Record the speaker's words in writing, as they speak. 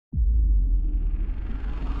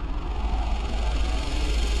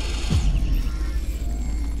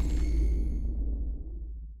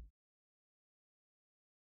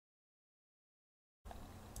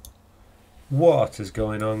What is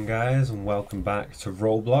going on, guys, and welcome back to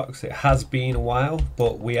Roblox. It has been a while,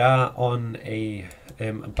 but we are on a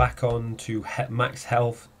back on to max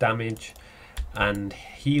health, damage and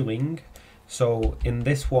healing. So in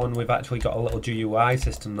this one we've actually got a little GUI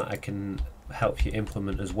system that I can help you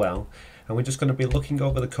implement as well, and we're just going to be looking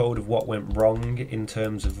over the code of what went wrong in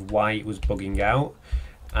terms of why it was bugging out,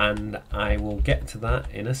 and I will get to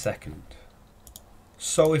that in a second.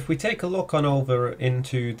 So if we take a look on over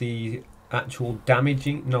into the actual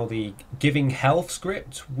the giving health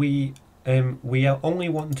script, we only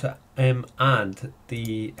want to add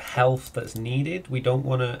the health that's needed. We don't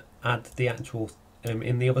want to add the actual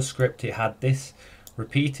in the other script it had this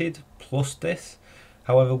repeated plus this.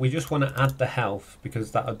 However, we just want to add the health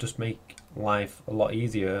because that would just make life a lot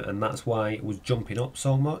easier, and that's why it was jumping up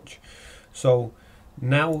so much. So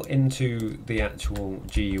now into the actual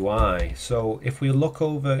GUI. So if we look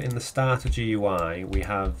over in the starter GUI, we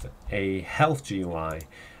have a health GUI,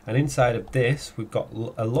 and inside of this we've got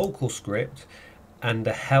a local script and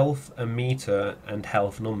a health, a meter and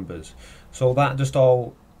health numbers. So that just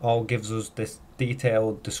all gives us this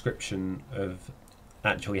detailed description of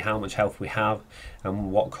actually how much health we have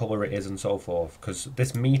and what color it is and so forth, because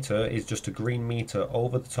this meter is just a green meter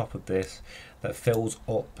over the top of this that fills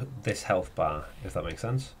up this health bar, if that makes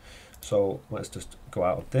sense. So let's just go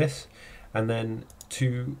out of this, and then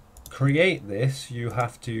to create this you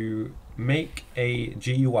have to make a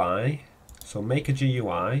GUI. So make a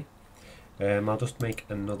GUI. I'll just make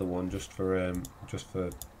another one just for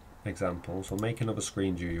example. So make another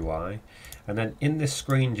screen GUI, and then in this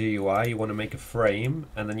screen GUI you want to make a frame,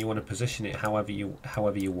 and then you want to position it however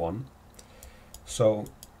you want. So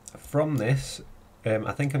from this,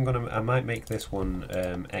 I think I might make this one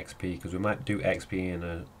XP, because we might do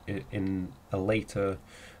XP in a later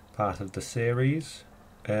part of the series.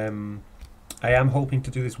 I am hoping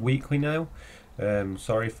to do this weekly now.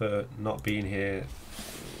 Sorry for not being here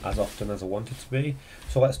as often as I wanted to be.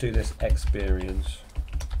 So let's do this experience.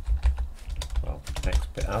 Well,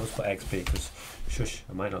 XP, I'll just put XP because shush,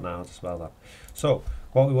 I might not know how to spell that. So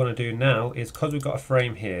what we want to do now is, because we've got a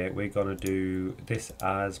frame here, we're going to do this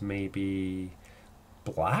as maybe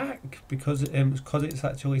black, because it's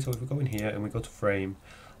actually, so if we go in here and we go to frame,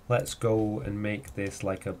 let's go and make this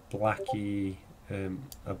like a blacky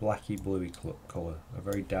bluey color, a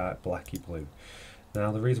very dark blacky blue.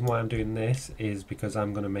 Now the reason why I'm doing this is because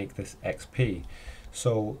I'm going to make this XP.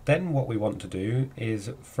 So then what we want to do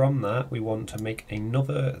is, from that we want to make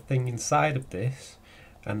another thing inside of this,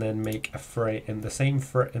 and then make a frame in the same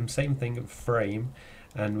thing, frame,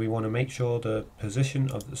 and we want to make sure the position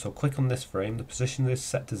of, so click on this frame, the position is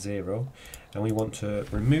set to 0, and we want to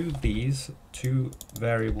remove these two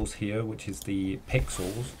variables here, which is the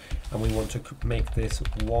pixels, and we want to make this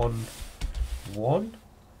 1 1.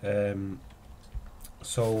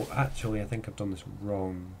 So actually I think I've done this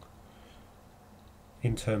wrong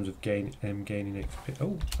in terms of gaining XP.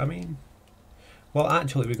 Oh, I mean, well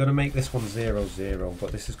actually we're going to make this one 0 0,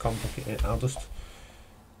 but this is complicated. I'll just,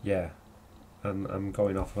 yeah, I'm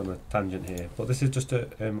going off on a tangent here, but this is just a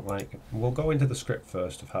like, we'll go into the script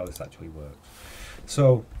first of how this actually works.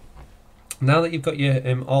 So now that you've got your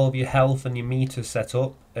all of your health and your meters set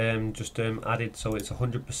up, just added, so it's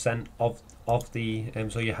 100% of the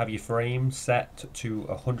so you have your frame set to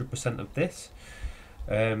 100% of this.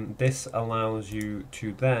 This allows you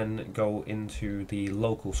to then go into the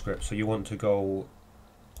local script. So you want to go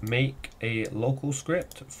make a local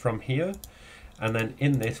script from here, and then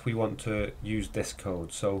in this we want to use this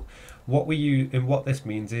code. So what we use, and what this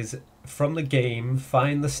means is, from the game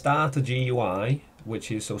find the starter GUI,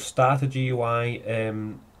 which is, so starter GUI,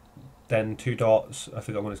 then 2 dots, I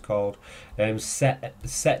forgot what it's called, set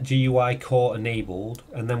GUI core enabled,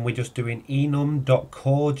 and then we're just doing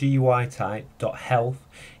enum.core GUI type .health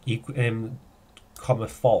comma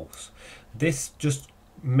false. This just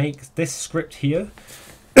makes this script here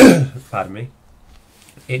pardon me,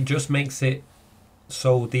 it just makes it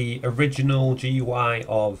so the original GUI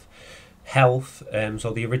of health,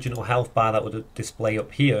 so the original health bar that would display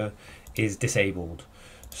up here, is disabled.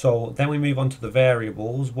 So then we move on to the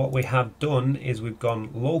variables. What we have done is we've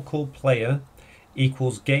gone local player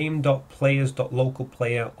equals game.players.local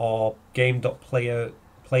player, or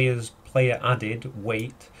game.players player added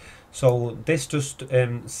weight. So this just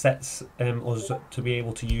sets us to be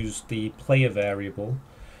able to use the player variable.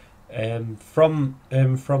 From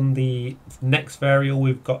the next variable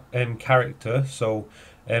we've got character, so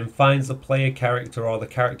finds the player character or the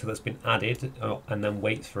character that's been added, and then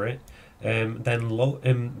waits for it. Then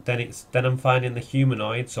I'm finding the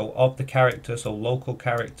humanoid, so of the character, so local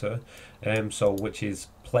character, so which is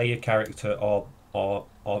player character or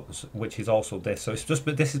which is also this. So it's just,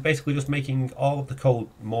 but this is basically just making all of the code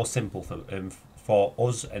more simple for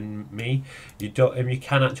us and me. You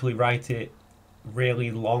can actually write it really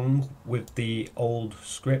long with the old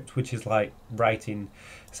script, which is like writing,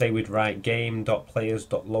 say we'd write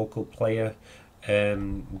game.players.localPlayer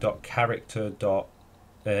dot character dot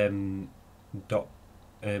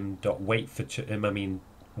wait for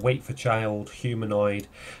wait for child humanoid.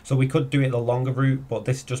 So we could do it the longer route, but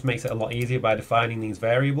this just makes it a lot easier by defining these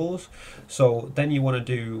variables. So then you want to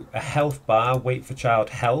do a health bar, wait for child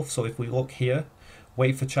health. So if we look here,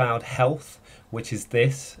 wait for child health, which is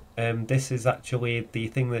this. This is actually the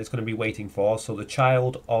thing that it's going to be waiting for. So the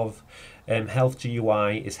child of health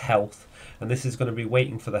GUI is health, and this is going to be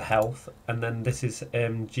waiting for the health. And then this is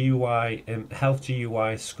GUI health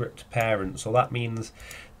GUI script parent. So that means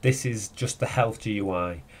this is just the health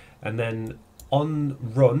GUI. And then on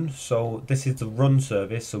run, so this is the run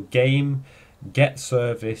service. So game get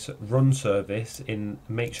service run service. In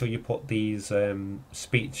make sure you put these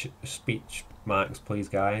speech marks, please,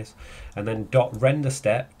 guys. And then dot render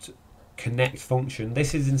step connect function.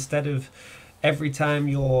 This is instead of every time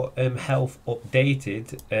your health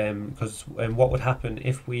updated, because what would happen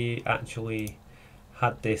if we actually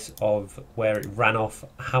had this of where it ran off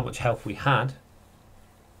how much health we had.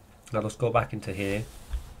 Now let's go back into here.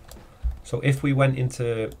 So if we went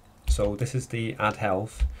into, so this is the add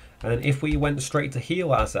health, and then if we went straight to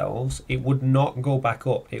heal ourselves, it would not go back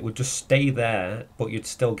up. It would just stay there, but you'd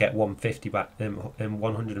still get 150 back,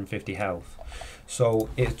 150 health. So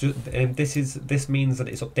it's just this means that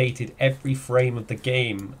it's updated every frame of the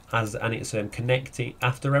game and it's connecting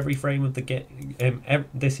after every frame of the game.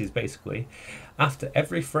 This is basically after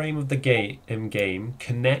every frame of the game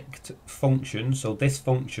connect function. So this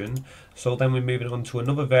function. So then we're moving on to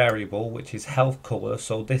another variable, which is health color.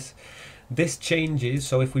 So this changes.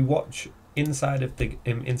 So if we watch inside of the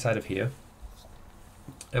inside of here,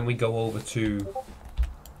 and we go over to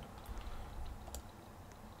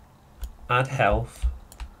add health,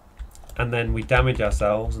 and then we damage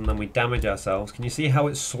ourselves, and then we damage ourselves. Can you see how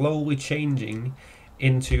it's slowly changing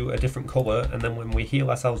into a different color? And then when we heal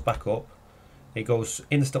ourselves back up, it goes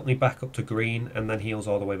instantly back up to green and then heals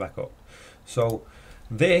all the way back up. So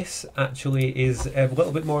this actually is a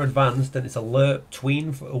little bit more advanced, and it's a lerp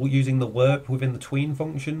tween, using the lerp within the tween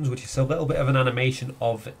functions, which is a little bit of an animation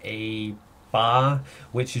of a bar,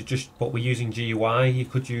 which is just, but we're using GUI. You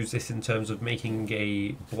could use this in terms of making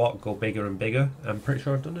a block go bigger and bigger. I'm pretty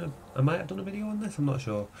sure I might have done a video on this, I'm not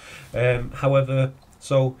sure. However,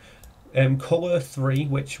 so color 3,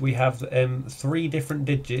 which we have 3 different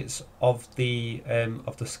digits of the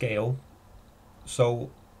scale.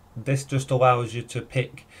 So this just allows you to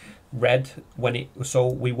pick red when it, so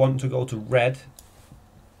we want to go to red,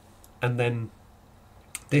 and then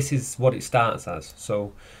this is what it starts as.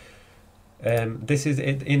 So this is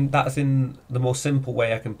it that's in the most simple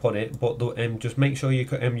way I can put it, but just make sure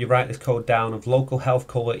you write this code down of local health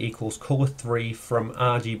color equals color 3 from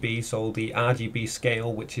RGB. So the RGB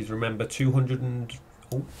scale, which is, remember, 200 and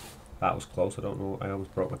that was close, I don't know, I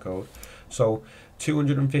almost broke my code. So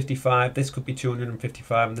 255, this could be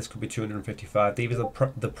 255, and this could be 255. These are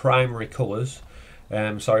the primary colors.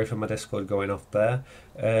 Sorry for my Discord going off there.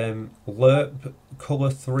 Lerp color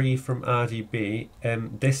 3 from RGB.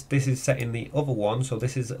 This is setting the other one. So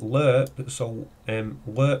this is lerp. So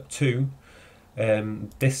lerp 2.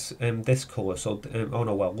 This color. So oh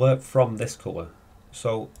no, well, lerp from this color.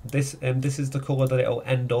 So this is the color that it'll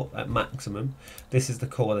end up at maximum. This is the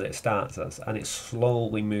color that it starts as, and it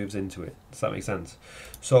slowly moves into it. Does that make sense?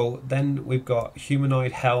 So then we've got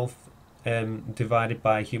humanoid health divided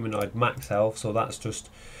by humanoid max health. So that's just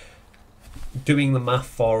doing the math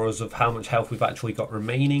for us of how much health we've actually got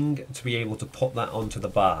remaining to be able to put that onto the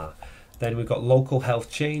bar. Then we've got local health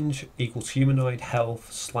change equals humanoid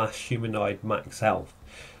health slash humanoid max health.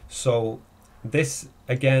 So this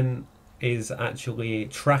again is actually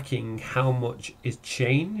tracking how much is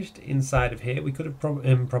changed inside of here. We could have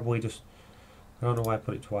probably just, I don't know why I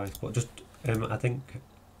put it twice, but just I think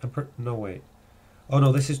no, wait. Oh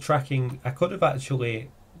no, this is tracking. I could have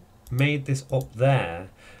actually made this up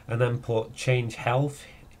there and then put change health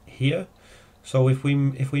here. So if we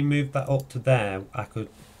move that up to there, I could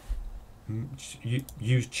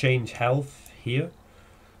use change health here.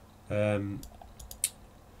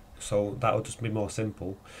 So that would just be more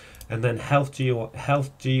simple. And then health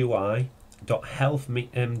GUI dot health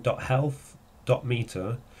meter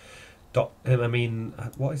dot I mean,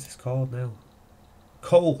 what is this called now?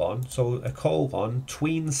 Colon, so a colon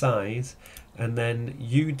tween size, and then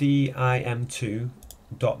UDIM2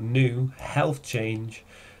 dot new health change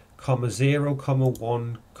comma 0, comma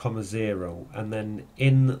 1, comma 0, and then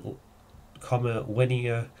in, comma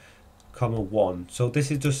linear, comma 1. So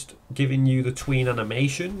this is just giving you the tween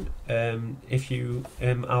animation. If you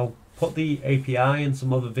I'll put the API and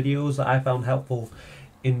some other videos that I found helpful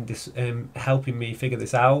in this, helping me figure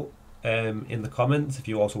this out, in the comments if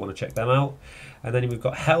you also want to check them out. And then we've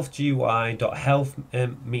got health GUI dot health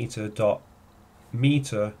meter dot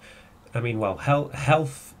meter,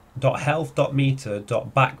 health dot meter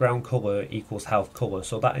dot background color equals health color.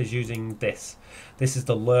 So that is using this is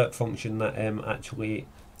the alert function that actually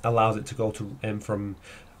allows it to go to from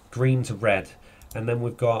green to red. And then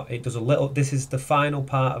we've got, it does a little, this is the final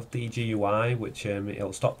part of the GUI, which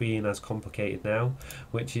it'll stop being as complicated now,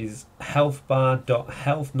 which is health bar dot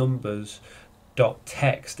health numbers dot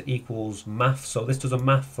text equals math. So this does a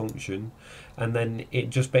math function, and then it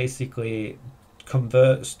just basically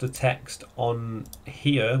converts the text on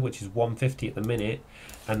here, which is 150 at the minute,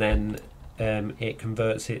 and then it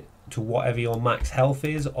converts it to whatever your max health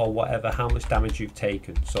is, or whatever, how much damage you've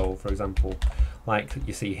taken. So for example, like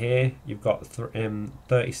you see here, you've got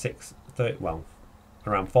 36, well,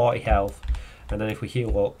 around 40 health, and then if we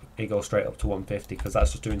heal up, it goes straight up to 150, because that's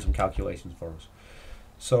just doing some calculations for us.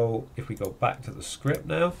 So if we go back to the script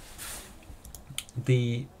now,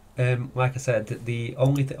 the like I said, the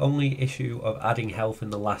only issue of adding health in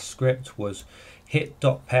the last script was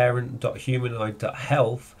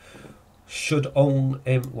hit.parent.humanoid.health should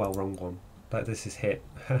only, well, wrong one, like this is hit.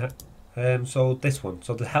 So this one,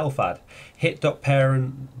 so the health add,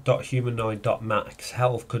 hit.parent.humanoid.max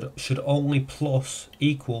health should only plus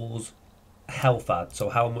equals health add, so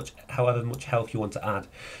however much health you want to add.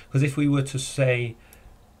 Because if we were to say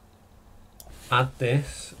add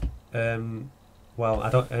this, well, I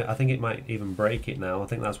think it might even break it now. I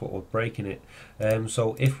think that's what we're breaking it.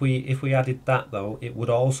 So if we added that though, it would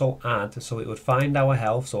also add, so it would find our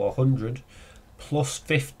health, so 100 plus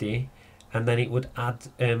 50, and then it would add,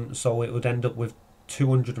 so it would end up with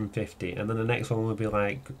 250, and then the next one would be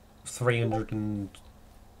like 300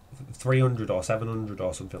 or 700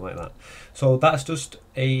 or something like that. So that's just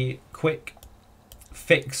a quick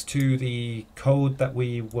fix to the code that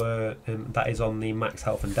we were that is on the max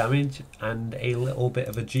health and damage, and a little bit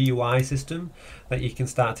of a GUI system that you can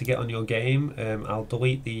start to get on your game. I'll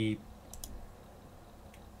delete the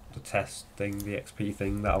test thing, the XP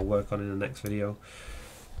thing, that I'll work on in the next video.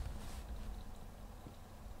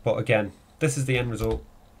 But again, this is the end result.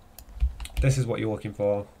 This is what you're looking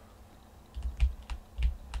for,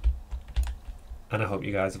 and I hope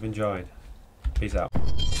you guys have enjoyed. Peace out.